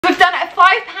we've done a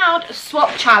 £5 swap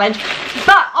challenge,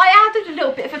 but I added a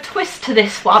little bit of a twist to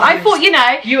this one. I thought, you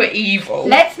know, you are evil.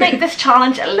 Let's make this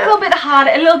challenge a little bit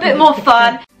harder, a little bit more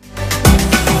fun.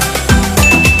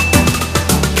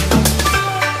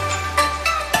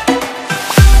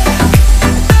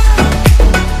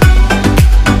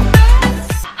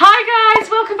 Hi guys,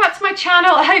 welcome back to my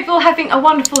channel. I hope you're all having a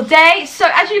wonderful day. So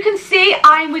as you can see,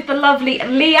 I'm with the lovely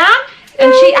Leanne.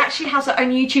 And she actually has her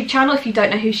own YouTube channel, if you don't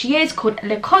know who she is, called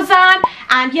Ikson.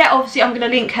 And yeah, obviously I'm going to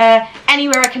link her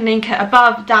anywhere I can link her,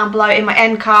 above, down below, in my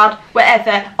end card,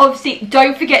 wherever. Obviously,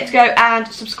 don't forget to go and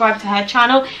subscribe to her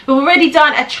channel. We've already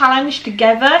done a challenge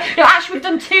together. No, actually we've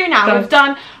done two now. We've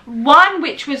done one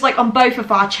which was like on both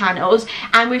of our channels,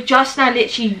 and we've just now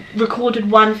literally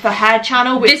recorded one for her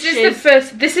channel, which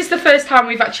this is the first time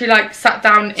we've actually like sat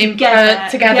down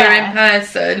together in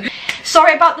person.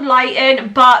 Sorry about the lighting,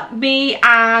 but me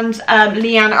and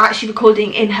Leanne are actually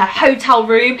recording in her hotel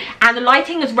room, and the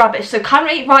lighting is rubbish. So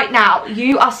currently, right now,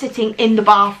 you are sitting in the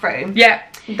bathroom. Yeah,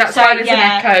 that's why there's an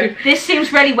echo. This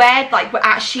seems really weird. Like, we're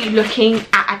actually looking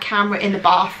at a camera in the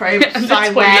bathroom.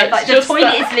 So weird. Like, the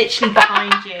toilet is literally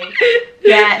behind you.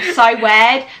 Yeah, so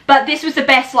weird. But this was the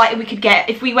best lighting we could get.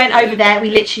 If we went over there, we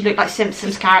literally look like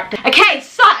Simpsons characters. Okay,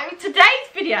 so today's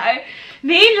video,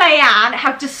 me and Leanne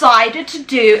have decided to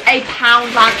do a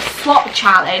Poundland swap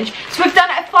challenge. So we've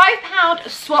done a £5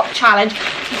 swap challenge,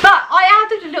 but I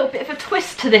added a little bit of a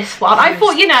twist to this one. I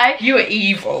thought, you know, you are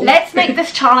evil. Let's make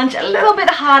this challenge a little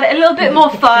bit harder, a little bit more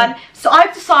fun. So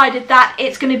I've decided that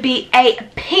it's going to be a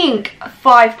pink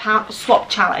 £5 swap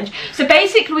challenge. So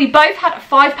basically we both had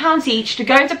 £5 each to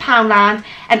go into Poundland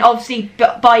and obviously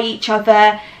buy each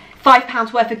other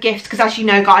 £5 worth of gifts, because as you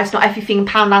know guys, not everything in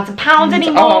Poundland's a pound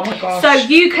anymore. Oh my gosh. So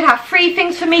you could have 3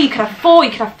 things for me, you could have 4, you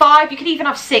could have 5, you could even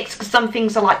have 6, because some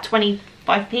things are like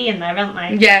 25p in there, aren't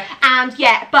they? Yeah. And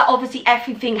yeah, but obviously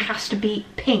everything has to be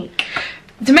pink.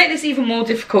 To make this even more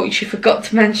difficult, you forgot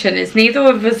to mention is neither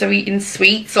of us are eating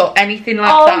sweets or anything like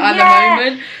that at the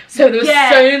moment. So there was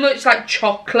so much like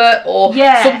chocolate or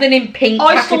something in pink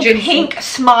packaging. I saw pink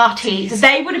Smarties.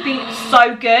 They would have been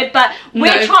so good, but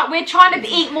we're trying to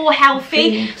eat more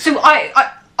healthy. So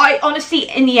I honestly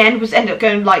in the end ended up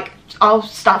going like, I'll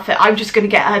stuff it. I'm just gonna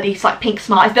get her these like pink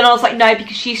Smarties. Then I was like, no,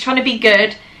 because she's trying to be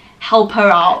good. Help her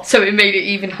out. So it made it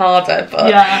even harder, but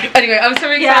yeah. Anyway, I'm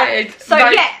so excited. Yeah. So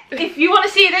yeah, if you want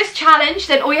to see this challenge,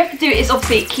 then all you have to do is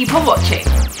obviously keep on watching.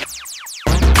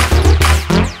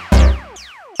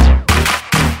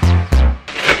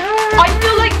 I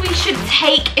feel like we should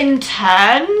take in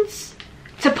turns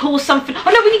to pull something. Oh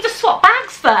no, we need to swap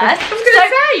bags first. I was gonna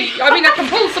say, I mean I can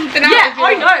pull something out. Yeah,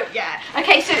 I know, yeah.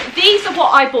 Okay, so these are what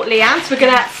I bought Leanne, so we're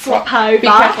gonna swap over. Be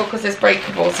careful because there's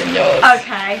breakables in yours.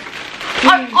 Okay.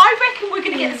 I reckon we're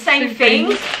going to get the same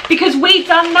things, because we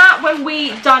done that when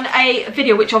we done a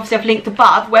video, which obviously I've linked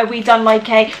above, where we done like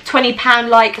a £20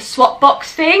 like swap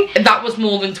box thing. That was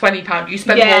more than £20. You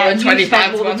spent more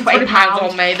than £20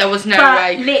 on me. There was no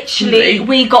way. Literally,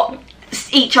 we got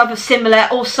each other similar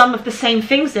or some of the same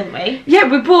things, didn't we? Yeah,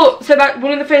 we bought, so like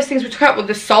one of the first things we took out were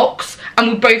the socks, and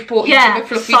we both bought each other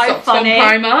fluffy socks on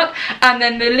Primark. And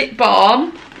then the lip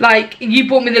balm, like you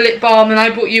bought me the lip balm and I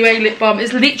bought you a lip balm.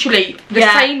 It's literally the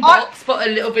same box but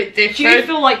a little bit different. Do you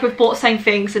feel like we've bought the same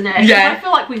things in there? Yeah. I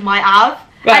feel like we might have.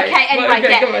 Right. Okay, anyway,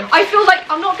 yeah. I feel like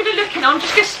I'm not going to look in, I'm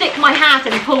just going to stick my hand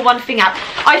and pull one thing out.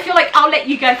 I feel like I'll let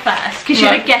you go first, because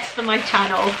you're a guest on my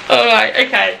channel. Alright,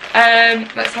 okay.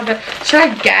 Let's have a, should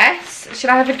I guess?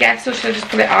 Should I have a guess or should I just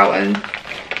pull it out and...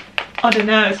 I don't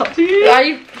know, it's up to you.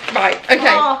 Right,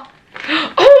 okay.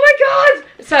 Oh my god!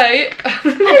 So,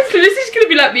 this is going to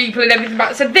be like me pulling everything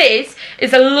back. So this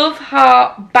is a Love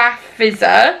Heart Bath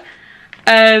Fizzer.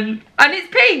 And it's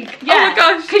pink. Yeah. Oh my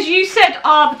gosh. Because you said,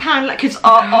 the Poundland, because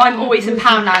I'm always in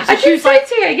Poundland. So she was like,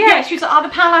 yeah, she was like, the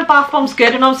Poundland bath bomb's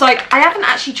good. And I was like, I haven't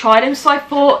actually tried them. So I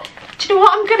thought, do you know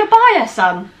what? I'm going to buy her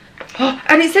some.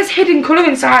 And it says hidden colour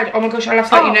inside. Oh my gosh, I'll have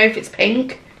to let you know if it's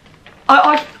pink.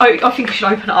 I think I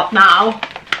should open it up now.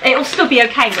 It'll still be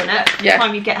okay, won't it? By the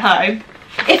time you get home.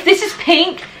 If this is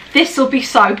pink, this will be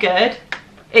so good.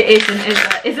 It isn't, is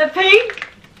it? Is it pink?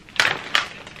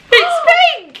 It's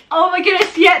pink! Oh my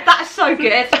goodness, yeah, that's so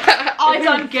good. I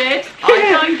done good.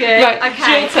 I done good. Right,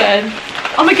 okay. It's your turn.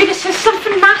 Oh my goodness, there's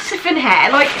something massive in here.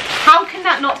 Like, how can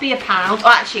that not be a pound? Oh,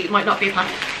 actually, it might not be a pound.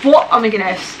 What? Oh my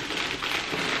goodness.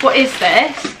 What is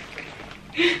this?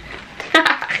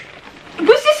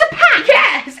 Was this a pack?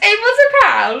 Yes, it was a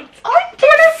pound. I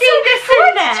didn't see this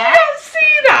in there. Did you not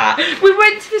see that? We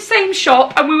went to the same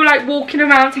shop and we were like walking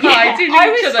around hiding each other.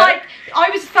 I was like I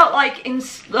was felt like in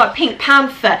like Pink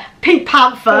Panther,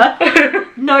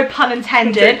 no pun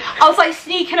intended. I was like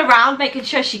sneaking around, making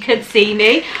sure she could see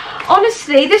me.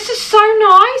 Honestly, this is so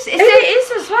nice. It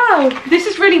is as well. This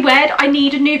is really weird. I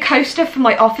need a new coaster for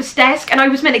my office desk, and I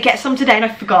was meant to get some today, and I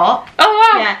forgot.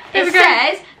 Oh wow! Yeah, it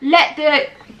says let the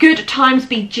good times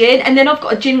be gin, and then I've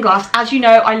got a gin glass. As you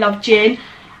know, I love gin.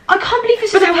 I can't believe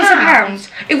this is it was £1.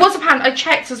 It was £1. I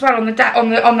checked as well on the desk,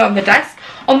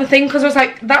 on the thing, because I was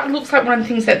like, that looks like one of the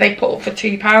things that they put up for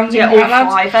 £2. Yeah,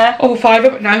 or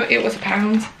 £5, but no, it was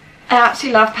 £1. I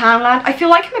absolutely love Poundland. I feel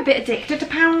like I'm a bit addicted to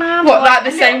Poundland. What, like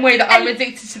the same way that I'm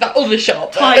addicted to that other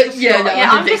shop?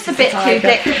 I'm just a bit too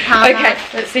addicted to Poundland.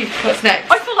 Okay, let's see what's next.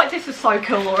 I feel like this is so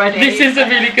cool already. This is a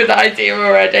really good idea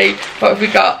already. What have we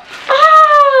got?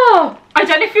 Oh! I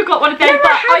don't know if you've got one of them,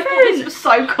 but I thought this was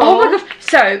so cool. Oh my gosh.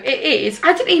 So, it is,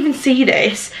 I didn't even see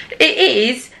this. It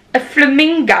is a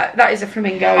flamingo. That is a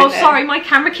flamingo. Oh, sorry, my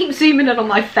camera keeps zooming in on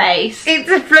my face. It's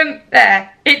a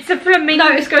It's a flamingo.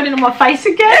 No, it's going in on my face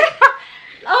again.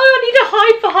 Oh, I need to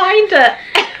hide behind it.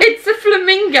 It's a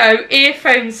flamingo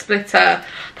earphone splitter.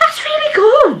 That's really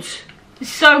good. It's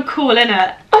so cool, isn't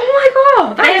it? Oh my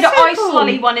god, they had an ice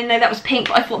lolly one in there that was pink,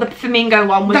 but I thought the flamingo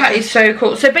one was. That is so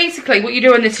cool. So basically, what you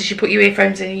do on this is you put your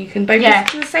earphones in and you can both listen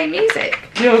to the same music.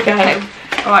 You'll go. Okay.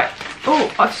 All right.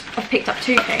 Oh, I've picked up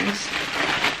 2 things.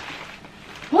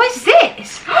 What is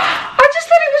this? I just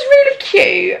thought it was really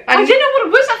cute. And I didn't know what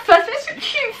it was at first, but it's a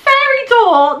cute fairy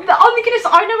door. Oh my goodness,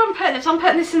 I know I'm putting this. I'm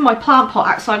putting this in my plant pot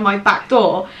outside my back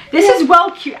door. This is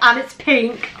well cute, and it's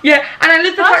pink. Yeah, and I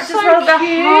love the fact as well the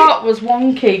heart was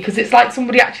wonky because it's like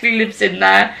somebody actually lives in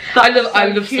there. I love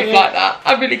stuff like that.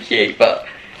 I'm really cute, but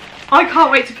I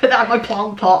can't wait to put that in my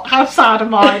plant pot. How sad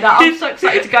am I that I'm so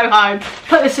excited to go home,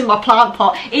 put this in my plant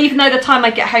pot, even though the time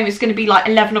I get home is going to be like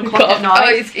 11 o'clock at night. Oh,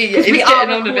 it's we are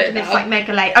getting on a bit now. It's like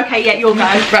mega late. Okay, yeah, you'll go.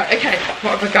 Right, okay,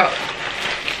 what have I got?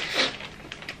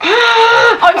 We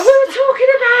were talking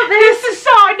about this. This is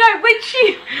so, I know,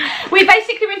 we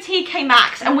basically were in TK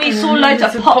Maxx and we saw loads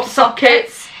of pop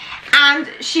sockets, and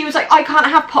she was like, I can't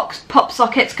have pop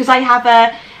sockets because I have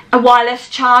a wireless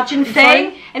charging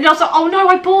thing, and I was like, oh no,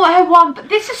 I bought her one, but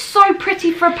this is so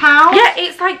pretty for £1. Yeah,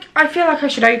 it's like, I feel like I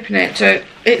should open it to,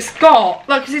 it's got,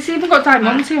 like, because it's even got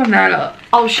Diamante on there, look.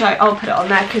 I'll put it on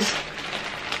there, because,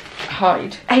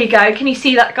 hide. There you go, can you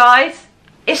see that, guys?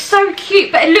 It's so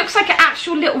cute, but it looks like an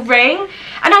actual little ring,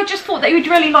 and I just thought that you would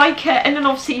really like it, and then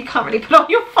obviously you can't really put it on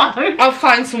your phone. I'll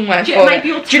find somewhere for it.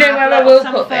 Do you know where I will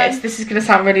put this? This is going to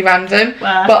sound really random,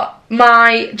 but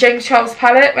my James Charles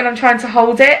palette, when I'm trying to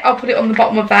hold it, I'll put it on the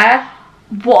bottom of there.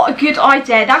 What a good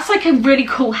idea. That's like a really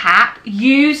cool hack.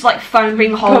 Use like phone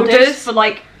ring holders for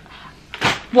like,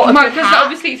 what a good hack.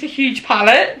 Obviously it's a huge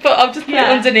palette, but I'll just put it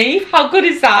underneath. How good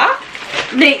is that?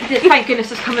 Thank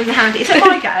goodness it's coming in handy. Is it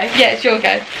my go? Yeah, it's your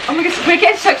go. Oh my gosh, we're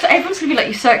getting so excited. Everyone's gonna be like,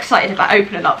 you're so excited about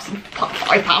opening up some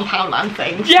 £5 Poundland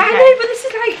things. Yeah, I know, but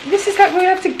this is like we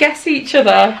have to guess each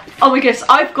other. Oh my goodness,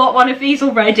 I've got one of these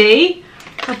already,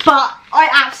 but I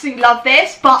absolutely love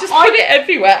this. But just put it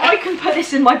everywhere. I can put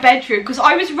this in my bedroom because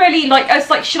I was really like, I was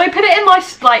like, should I put it in my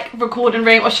like recording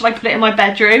room or should I put it in my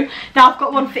bedroom? Now I've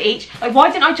got one for each. Like, why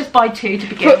didn't I just buy 2 to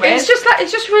begin with? It's just like,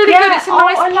 it's just really good. It's a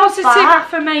nice positive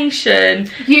affirmation.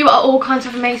 You are all kinds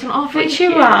of amazing. Oh, thank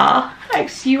you. Are.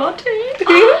 Thanks, you are too.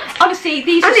 Honestly,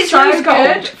 these are so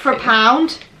good for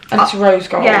 £1. And it's rose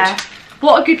gold. Yeah.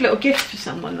 What a good little gift for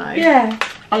someone though. Yeah.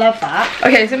 I love that.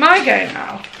 Okay, is it my go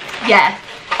now? Yeah.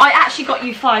 I actually got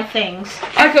you 5 things.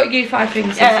 I got you 5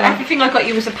 things. Yeah, everything I got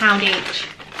you was £1 each.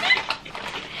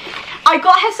 I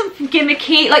got her something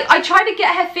gimmicky. Like, I tried to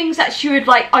get her things that she would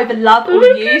like either love or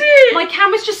use. My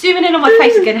camera's just zooming in on my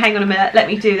face again. Hang on a minute. Let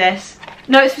me do this.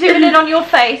 No, it's zooming in on your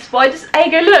face. Why does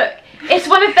Ego look? It's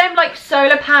one of them like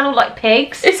solar panel like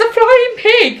pigs. It's a flying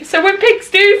pig. So when pigs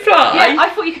do fly. Yeah, I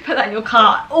thought you could put that in your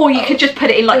car, or you could just put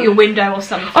it in like your window or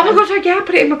something. Oh my god, yeah,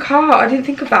 put it in my car. I didn't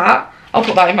think of that. I'll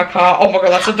put that in my car. Oh my god,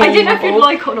 that's adorable. I didn't know if you'd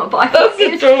like it or not, but I thought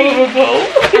it was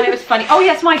adorable. And it was funny. Oh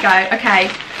yes, my go. Okay.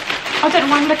 I don't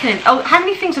know why I'm looking. Oh, how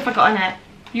many things have I got in it?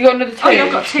 You got another 2? Oh yeah,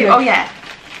 I've got 2. Oh yeah.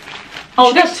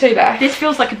 Oh, there's 2 there. This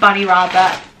feels like a bunny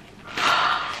rabbit.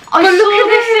 I saw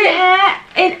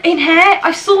this in hair.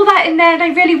 I saw that in there and I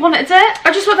really wanted it.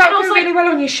 I just thought that would go really well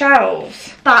on your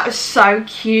shelves. That is so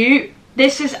cute.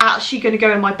 This is actually going to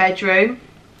go in my bedroom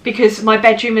because my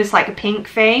bedroom is like a pink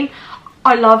theme.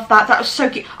 I love that. That was so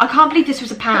cute. I can't believe this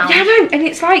was £1. Yeah, no, and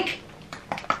it's like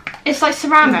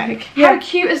ceramic. Yeah. How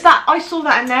cute is that? I saw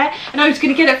that in there and I was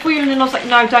going to get it for you and then I was like,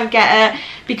 no, don't get it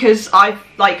because I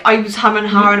was humming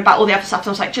and hawing about all the other stuff. So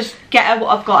I was like, just get her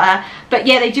what I've got her. But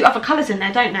yeah, they do other colours in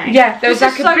there, don't they? Yeah, there was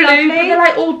like a blue, but they're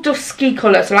like all dusky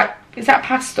colours, so like is that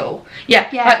pastel? Yeah,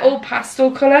 Yeah. like all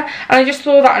pastel colour. And I just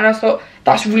saw that and I thought,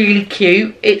 that's really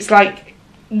cute. It's like,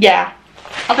 yeah.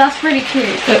 Oh, that's really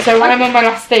cute. So I'm on my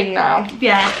last thing now.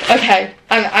 Yeah. Okay,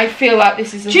 and I feel like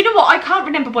this is... Do you know what? I can't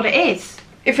remember what it is.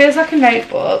 It feels like a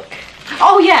notebook.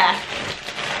 Oh, yeah.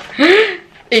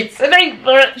 It's a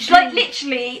notebook. Like,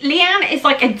 literally, Leanne is,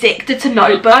 like, addicted to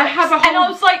notebooks. I have a whole... And I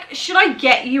was like, should I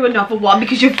get you another one?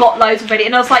 Because you've got loads already.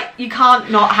 And I was like, you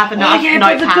can't not have enough Oh, yeah,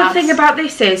 notepads. but the good thing about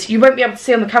this is, you won't be able to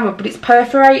see on the camera, but it's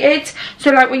perforated.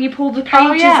 So, like, when you pull the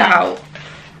pages out...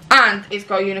 And it's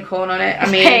got a unicorn on it.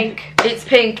 I mean, pink. It's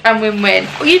pink and win-win.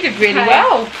 Well, you did really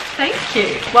well. Thank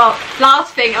you. Well,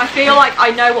 last thing, I feel like I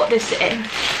know what this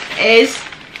is.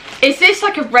 Is this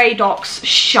like a Radox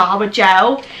shower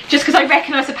gel? Just because I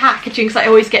recognise the packaging, because I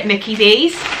always get Mickey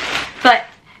D's. But,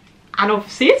 and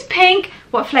obviously it's pink.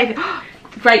 What flavour?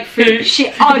 Grapefruit.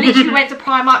 I literally went to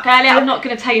Primark earlier. I'm not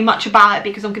going to tell you much about it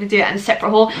because I'm going to do it in a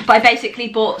separate haul. But I basically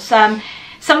bought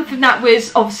something that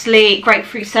was obviously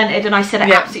grapefruit scented, and I said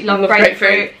I absolutely love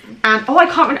grapefruit. And oh,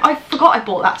 I forgot I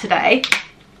bought that today.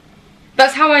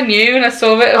 That's how I knew, and I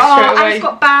saw it straight and away. it's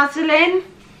got basil in,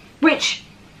 which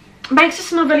makes it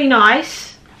smell really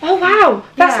nice. Oh wow,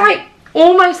 that's like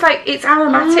almost like it's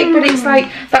aromatic, but it's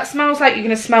like that smells like you're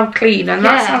gonna smell clean, and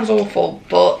that sounds awful,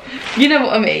 but you know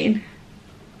what I mean.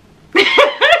 She's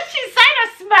saying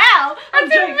a smell. I'm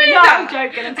joking. No, I'm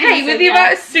joking. Hey, with the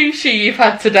amount of sushi you've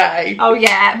had today. Oh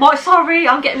yeah. Sorry,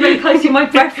 I'm getting really close to you. My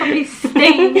breath probably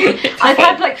stinks. I've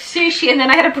had like sushi and then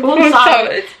I had a prawn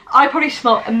salad. I probably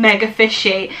smell mega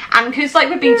fishy, and because like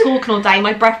we've been talking all day,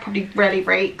 my breath probably really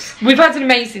reeks. We've had an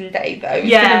amazing day though. It's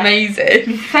been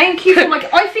amazing. Thank you.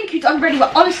 I think you've done really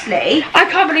well. Honestly, I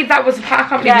can't believe that was a pack. I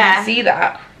can't believe you didn't see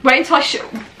that. Wait until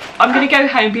I'm going to go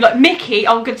home and be like, Mickey,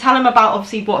 I'm going to tell him about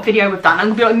obviously what video we've done. I'm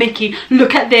going to be like, Mickey,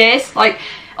 look at this. Like,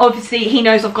 obviously he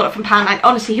knows I've got it from Poundland.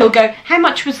 Honestly, he'll go, how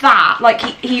much was that? Like,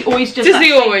 he always does Does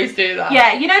he always do that?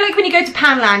 Yeah, you know, like when you go to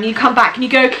Poundland, you come back and you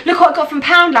go, look what I got from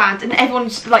Poundland. And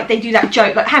everyone's like, they do that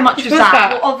joke, like, how much was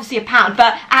that? Well, obviously £1.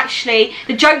 But actually,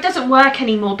 the joke doesn't work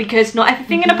anymore because not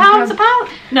everything in a pound's a pound.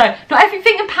 No, not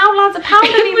everything in Poundland's a pound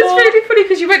anymore. It was really funny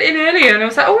because you went in earlier and I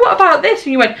was like, oh, what about this?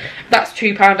 And you went, that's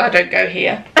 £2, I don't go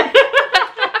here.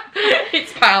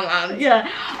 It's Poundland.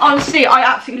 Yeah, honestly, I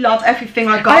absolutely love everything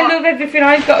I got. I love everything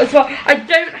I've got as well. I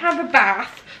don't have a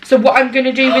bath, so what I'm going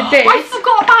to do with this... I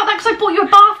forgot about that because I bought you a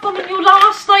bath bomb in your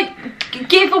last, like,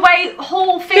 giveaway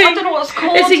haul thing. I don't know what it's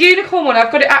called. It's a unicorn one.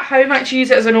 I've got it at home. I actually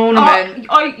use it as an ornament.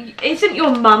 Isn't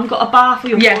your mum got a bath or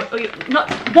your boy? Or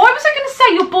why was I going to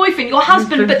say your boyfriend, your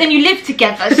husband, but then you live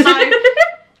together, so...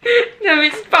 No,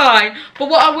 it's fine. But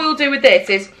what I will do with this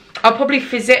is... I'll probably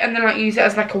fizz it and then I'll use it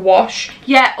as like a wash.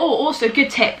 Yeah, also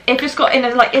good tip. If it's got in a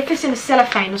if it's in a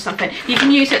cellophane or something, you can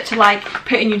use it to like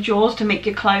put in your drawers to make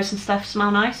your clothes and stuff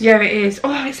smell nice. Yeah, it is.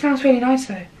 Oh, it smells really nice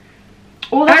though.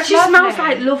 Oh, that actually smells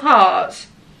like Love Hearts.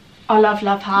 I love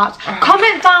Love Hearts. Oh.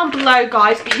 Comment down below,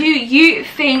 guys, who you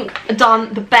think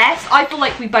done the best. I feel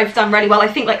like we both done really well. I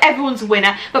think like everyone's a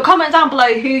winner. But comment down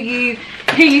below who you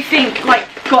think like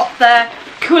got the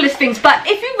coolest things. But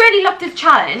if you really loved this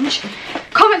challenge,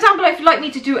 comment down below if you'd like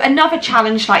me to do another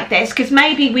challenge like this, because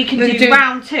maybe we can do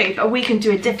round 2, but we can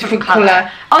do a different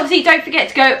colour. Obviously, don't forget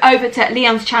to go over to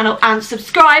Leanne's channel and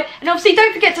subscribe, and obviously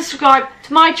don't forget to subscribe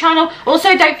to my channel.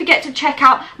 Also, don't forget to check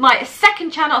out my second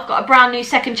channel. I've got a brand new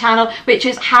second channel, which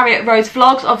is Harriette Rose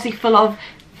Vlogs, obviously full of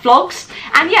vlogs.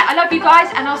 And yeah, I love you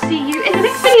guys, and I'll see you in the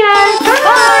next video.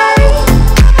 Bye!